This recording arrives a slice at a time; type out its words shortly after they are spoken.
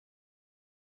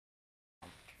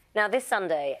Now, this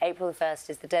Sunday, April the 1st,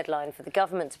 is the deadline for the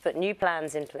government to put new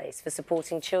plans in place for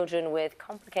supporting children with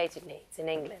complicated needs in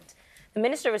England. The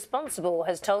minister responsible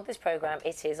has told this programme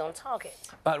it is on target.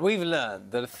 But we've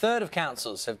learned that a third of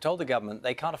councils have told the government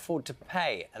they can't afford to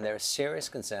pay, and there are serious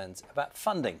concerns about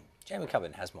funding. Jamie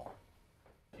Cubbin has more.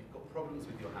 You've got problems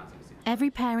with your housing situation.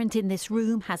 Every parent in this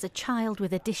room has a child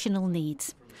with additional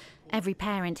needs. Every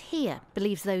parent here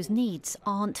believes those needs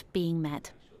aren't being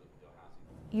met.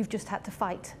 You've just had to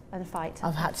fight and fight.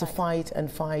 I've had to fight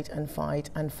and fight and fight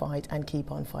and fight and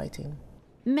keep on fighting.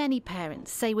 Many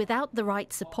parents say without the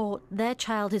right support, their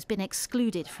child has been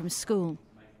excluded from school.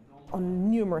 On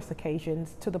numerous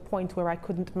occasions, to the point where I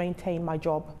couldn't maintain my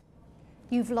job.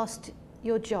 You've lost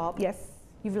your job? Yes.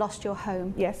 You've lost your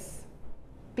home? Yes.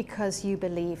 Because you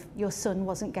believe your son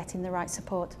wasn't getting the right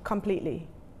support? Completely.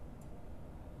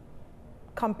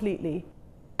 Completely.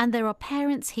 And there are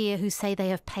parents here who say they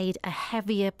have paid a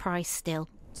heavier price still.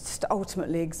 Just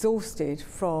ultimately exhausted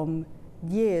from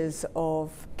years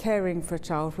of caring for a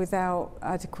child without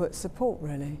adequate support,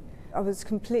 really. I was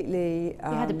completely...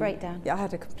 You had a breakdown? Yeah, I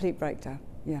had a complete breakdown.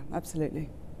 Yeah, absolutely.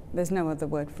 There's no other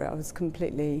word for it. I was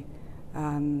completely...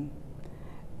 I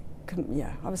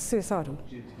was suicidal.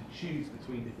 To choose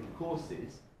between different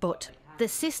courses. But the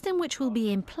system which will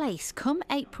be in place come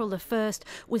April the 1st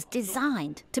was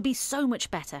designed to be so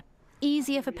much better.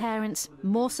 Easier for parents,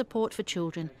 more support for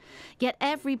children. Yet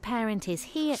every parent is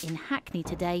here in Hackney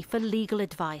today for legal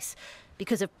advice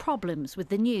because of problems with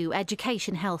the new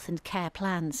education, health and care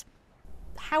plans.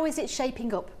 How is it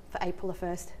shaping up for April the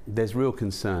 1st? There's real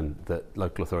concern that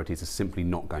local authorities are simply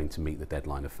not going to meet the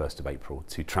deadline of 1st of April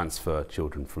to transfer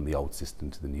children from the old system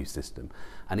to the new system.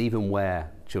 And even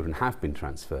where children have been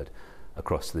transferred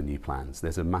across to the new plans,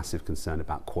 there's a massive concern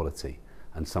about quality.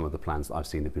 And some of the plans that I've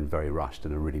seen have been very rushed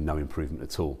and are really no improvement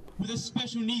at all. With a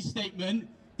special needs statement,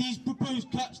 these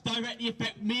proposed cuts directly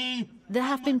affect me. There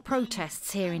have been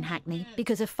protests here in Hackney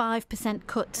because of 5%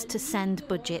 cuts to SEND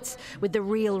budgets, with the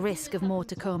real risk of more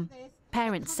to come.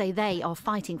 Parents say they are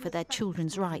fighting for their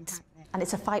children's rights. And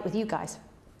it's a fight with you guys?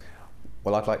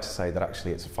 Well, I'd like to say that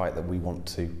actually it's a fight that we want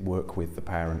to work with the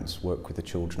parents, work with the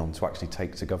children on to actually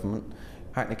take to government.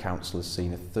 Hackney Council has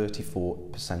seen a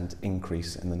 34%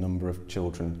 increase in the number of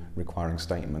children requiring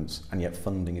statements, and yet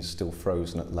funding is still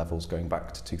frozen at levels going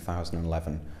back to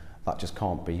 2011. That just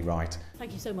can't be right.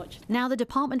 Thank you so much. Now, the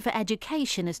Department for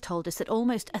Education has told us that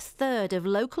almost a third of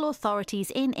local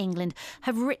authorities in England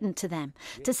have written to them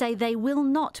to say they will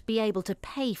not be able to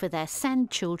pay for their SEND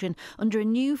children under a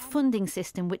new funding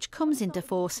system which comes into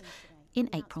force in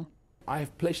April. I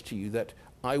have pledged to you that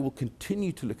I will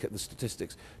continue to look at the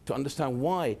statistics to understand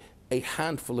why a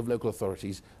handful of local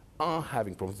authorities are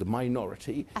having problems, the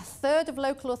minority. A third of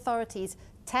local authorities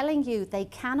telling you they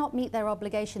cannot meet their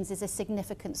obligations is a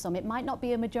significant sum. It might not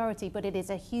be a majority, but it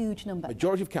is a huge number.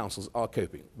 Majority of councils are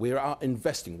coping. We are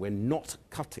investing, we're not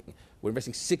cutting. We're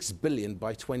investing £6 billion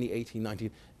by 2018-19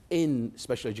 in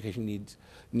special education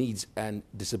needs and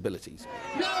disabilities.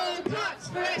 No cuts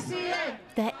for SEN!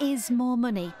 There is more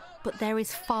money, but there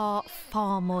is far,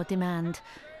 far more demand.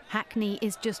 Hackney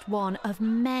is just one of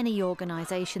many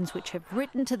organisations which have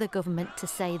written to the government to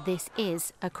say this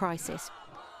is a crisis.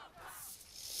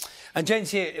 And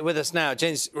Jane's here with us now.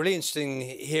 Jane's really interesting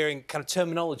hearing kind of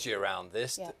terminology around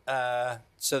this. Yeah.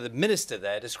 So the minister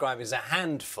there describing it as a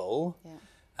handful. Yeah.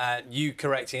 You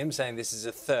correcting him, saying this is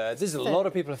a third. There's a lot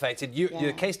of people affected.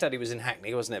 Your case study was in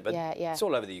Hackney, wasn't it? But it's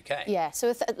all over the UK. Yeah,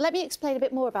 so let me explain a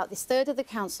bit more about this third of the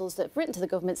councils that have written to the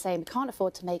government saying we can't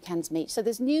afford to make ends meet. So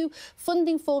this new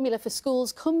funding formula for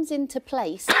schools comes into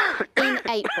place in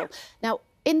April. Now,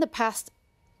 in the past,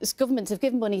 governments have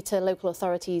given money to local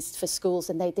authorities for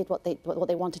schools and they did what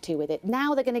they wanted to with it.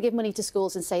 Now they're going to give money to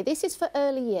schools and say this is for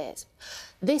early years,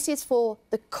 this is for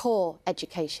the core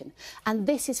education, and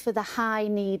this is for the high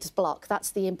needs block.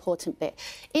 That's the important bit.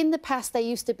 In the past, they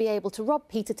used to be able to rob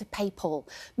Peter to pay Paul,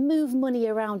 move money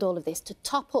around all of this to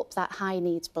top up that high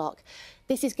needs block.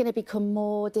 This is going to become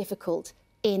more difficult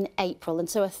in April. And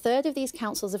so a third of these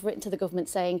councils have written to the government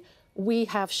saying, we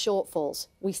have shortfalls.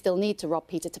 We still need to rob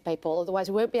Peter to pay Paul, otherwise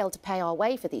we won't be able to pay our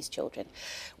way for these children.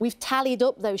 We've tallied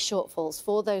up those shortfalls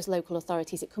for those local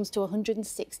authorities. It comes to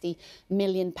 £160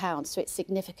 million, so it's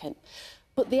significant.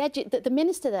 But the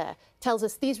minister there tells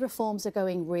us these reforms are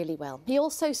going really well. He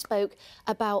also spoke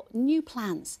about new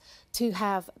plans to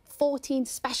have 14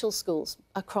 special schools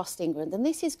across England, and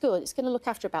this is good. It's going to look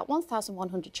after about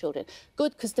 1,100 children.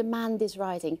 Good, because demand is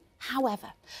rising.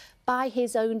 However, by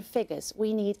his own figures,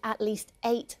 we need at least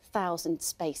 8,000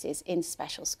 spaces in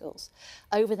special schools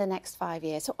over the next 5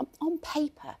 years. So on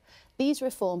paper, These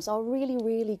reforms are really,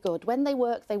 really good. When they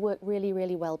work really,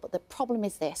 really well. But the problem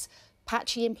is this,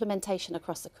 patchy implementation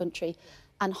across the country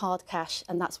and hard cash,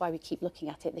 and that's why we keep looking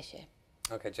at it this year.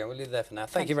 OK, Jen, we'll leave it there for now.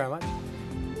 Thank you very much.